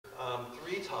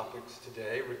topics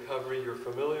today. Recovery you're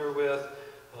familiar with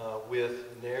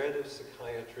narrative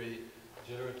psychiatry,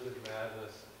 generative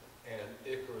madness, and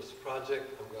Icarus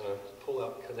Project. I'm going to pull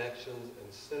out connections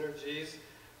and synergies.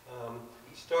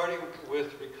 Starting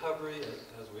with recovery,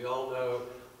 as we all know,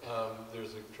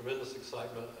 there's a tremendous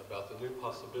excitement about the new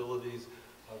possibilities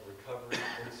of recovery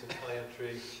in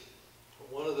psychiatry.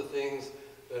 One of the things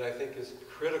that I think is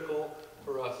critical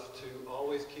for us to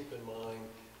always keep in mind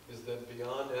is that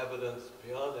beyond evidence,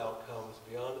 beyond outcomes,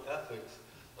 beyond ethics,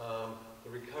 the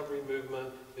recovery movement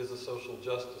is a social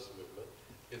justice movement.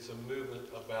 It's a movement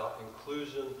about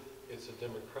inclusion. It's a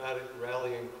democratic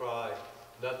rallying cry.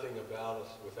 Nothing about us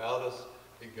without us.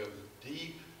 It goes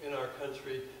deep in our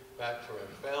country, back to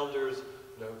our founders.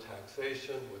 No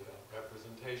taxation without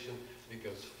representation. It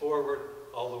goes forward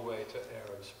all the way to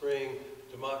Arab Spring.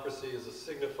 Democracy is a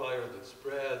signifier that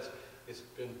spreads. It's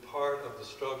been part of the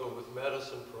struggle with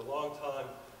medicine for a long time,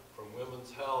 from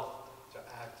women's health to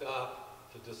ACT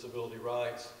UP to disability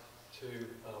rights to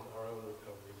our own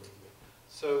recovery movement.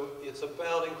 So it's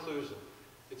about inclusion.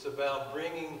 It's about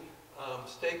bringing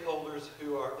stakeholders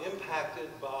who are impacted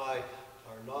by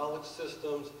our knowledge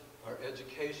systems, our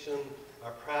education,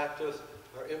 our practice,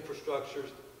 our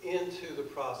infrastructures into the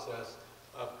process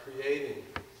of creating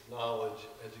knowledge,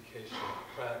 education,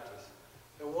 practice.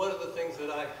 And one of the things that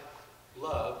I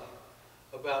love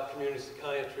about community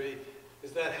psychiatry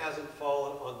is that hasn't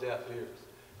fallen on deaf ears.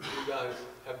 You guys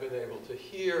have been able to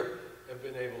hear, have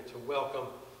been able to welcome,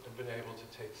 have been able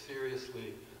to take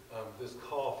seriously this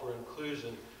call for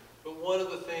inclusion. But one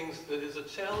of the things that is a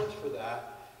challenge for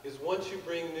that is once you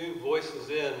bring new voices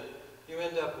in, you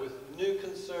end up with new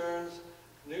concerns,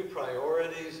 new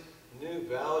priorities, new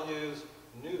values,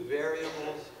 new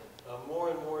variables. More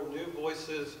and more new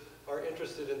voices are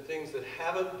interested in things that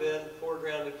haven't been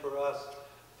foregrounded for us,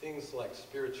 things like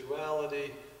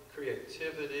spirituality,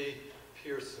 creativity,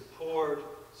 peer support,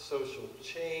 social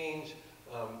change,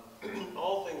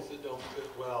 all things that don't fit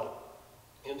well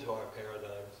into our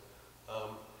paradigms.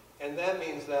 And that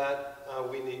means that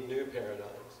we need new paradigms.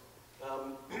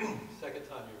 Second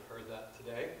time you've heard that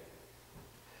today.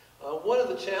 One of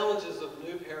the challenges of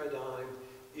new paradigm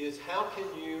is how can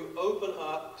you open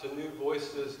up to new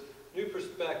voices, new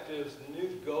perspectives, new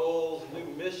goals, new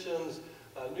missions,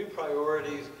 new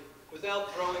priorities,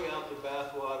 without throwing out the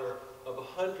bathwater of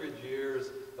 100 years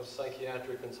of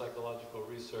psychiatric and psychological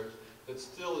research that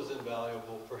still is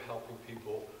invaluable for helping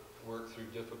people work through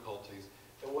difficulties.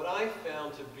 And what I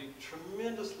found to be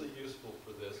tremendously useful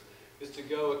for this is to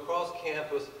go across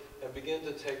campus and begin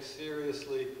to take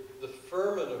seriously the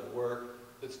ferment of work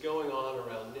that's going on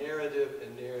around narrative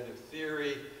and narrative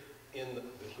theory in the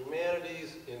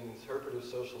humanities, in interpretive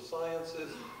social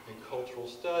sciences, in cultural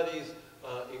studies,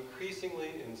 increasingly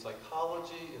in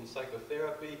psychology, in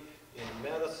psychotherapy, in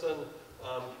medicine.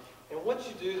 And once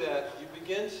you do that, you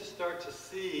begin to start to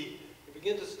see, you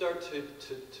begin to start to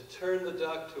turn the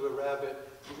duck to a rabbit.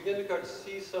 You begin to start to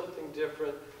see something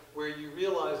different where you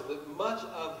realize that much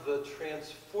of the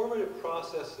transformative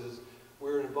processes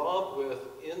we're involved with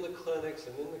in the clinics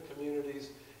and in the communities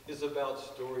is about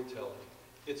storytelling.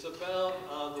 It's about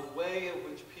the way in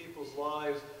which people's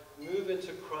lives move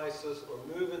into crisis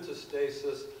or move into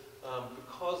stasis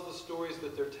because the stories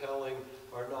that they're telling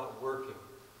are not working.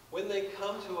 When they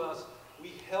come to us,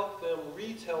 we help them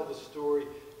retell the story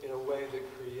in a way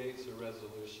that creates a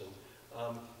resolution.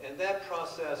 And that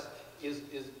process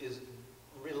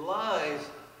relies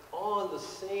on the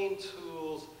same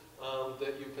tools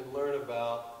that you can learn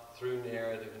about through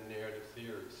narrative and narrative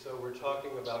theory. So we're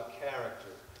talking about character,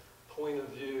 point of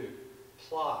view,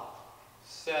 plot,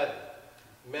 setting,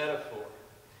 metaphor.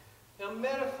 Now,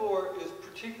 metaphor is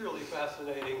particularly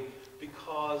fascinating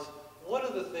because one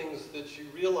of the things that you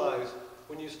realize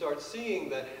when you start seeing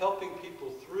that helping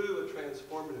people through a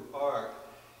transformative arc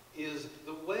is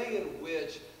the way in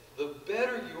which the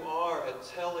better you are at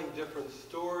telling different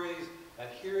stories,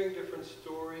 at hearing different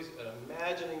stories, at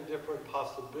imagining different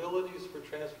possibilities for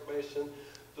transformation,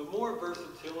 the more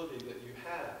versatility that you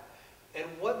have. And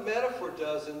what metaphor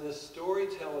does in this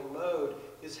storytelling mode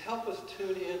is help us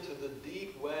tune into the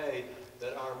deep way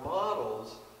that our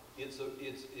models, it's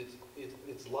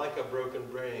like a broken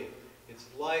brain. It's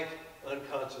like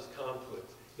unconscious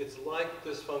conflicts. It's like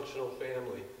dysfunctional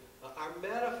family.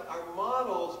 Our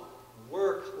models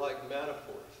work like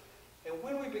metaphors. And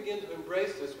when we begin to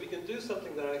embrace this, we can do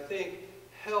something that I think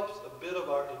helps a bit of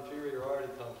our inferiority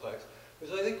complex,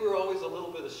 because I think we're always a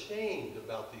little bit ashamed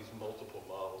about these multiple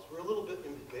models. We're a little bit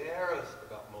embarrassed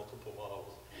about multiple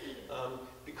models.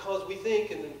 Because we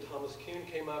think, and then Thomas Kuhn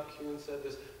came up, Kuhn said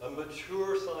this, a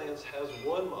mature science has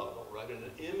one model, right? And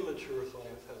an immature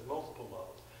science has multiple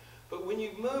models. But when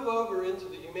you move over into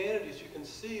the humanities, you can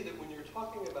see that when you're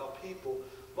talking about people,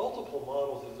 multiple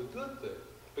models is a good thing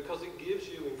because it gives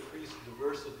you increased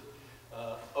diversity.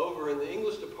 Over in the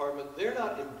English department, they're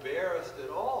not embarrassed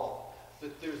at all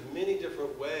that there's many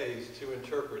different ways to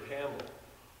interpret Hamlet.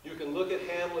 You can look at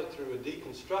Hamlet through a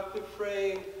deconstructive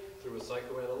frame, through a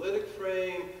psychoanalytic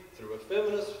frame, through a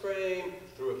feminist frame,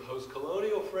 through a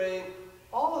post-colonial frame.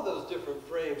 All of those different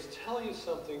frames tell you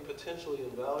something potentially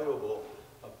invaluable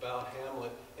about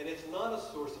Hamlet, and it's not a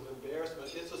source of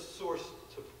embarrassment, it's a source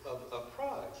of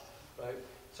pride, right?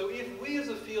 So if we as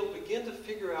a field begin to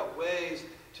figure out ways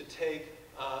to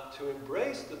to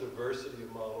embrace the diversity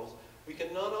of models, we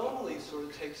can not only sort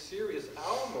of take serious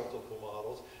our multiple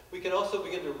models, we can also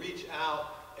begin to reach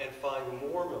out and find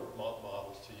more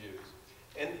models to use.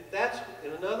 And that's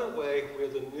in another way where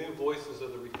the new voices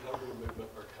of the recovery movement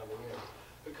are coming in.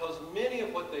 Because many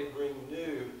of what they bring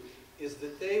new is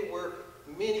that they work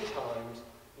many times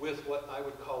with what I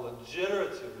would call a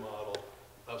generative model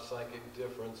of psychic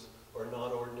difference or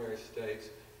non-ordinary states,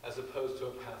 as opposed to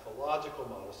a pathological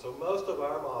model. So most of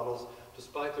our models,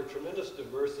 despite their tremendous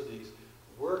diversities,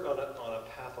 work on a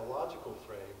pathological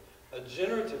frame. A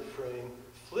generative frame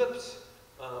flips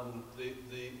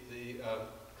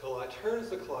turns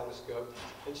the kaleidoscope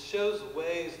and shows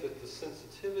ways that the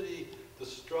sensitivity, the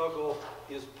struggle,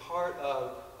 is part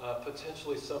of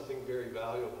potentially something very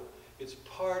valuable. It's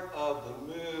part of the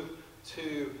move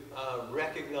to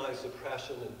recognize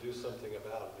oppression and do something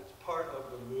about it. It's part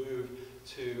of the move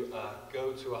to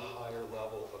go to a higher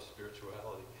level of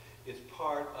spirituality. It's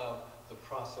part of the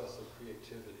process of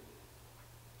creativity.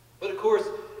 But of course,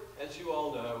 as you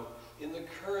all know, in the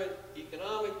current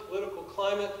economic, political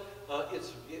climate,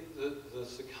 the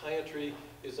psychiatry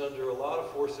is under a lot of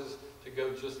forces to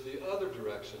go just the other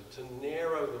direction, to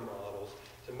narrow the models,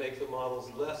 to make the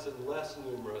models less and less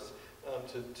numerous,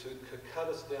 to cut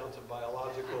us down to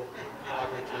biological,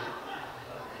 cognitive.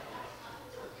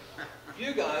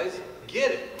 You guys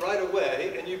get it right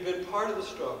away, and you've been part of the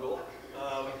struggle,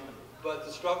 but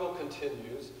the struggle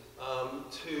continues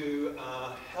to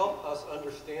help us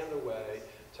understand a way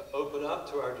to open up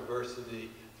to our diversity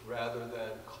rather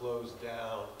than close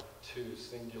down to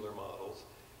singular models.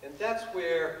 And that's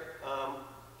where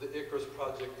the Icarus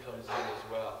Project comes in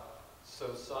as well.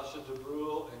 So Sasha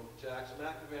DeBruhl and Jax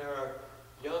McNamara,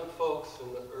 young folks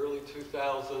in the early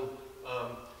 2000s,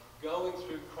 going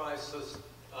through crisis,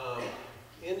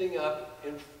 ending up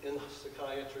in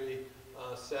psychiatry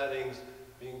settings,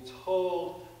 being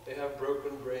told they have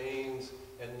broken brains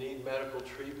and need medical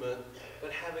treatment,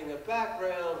 but having a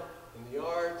background in the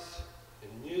arts,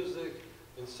 in music,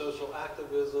 in social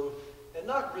activism, and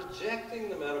not rejecting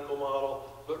the medical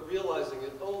model, but realizing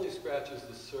it only scratches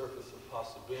the surface of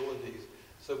possibilities.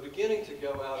 So beginning to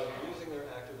go out and using their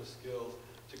activist skills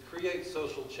to create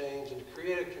social change and to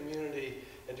create a community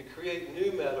and to create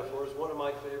new metaphors. One of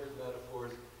my favorite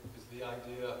metaphors is the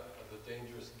idea of the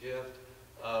dangerous gift.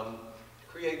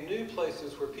 Create new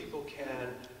places where people can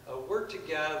work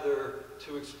together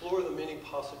to explore the many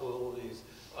possibilities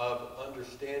of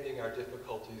understanding our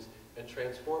difficulties and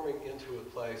transforming into a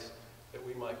place that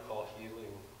we might call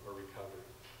healing or recovery.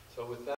 So with that,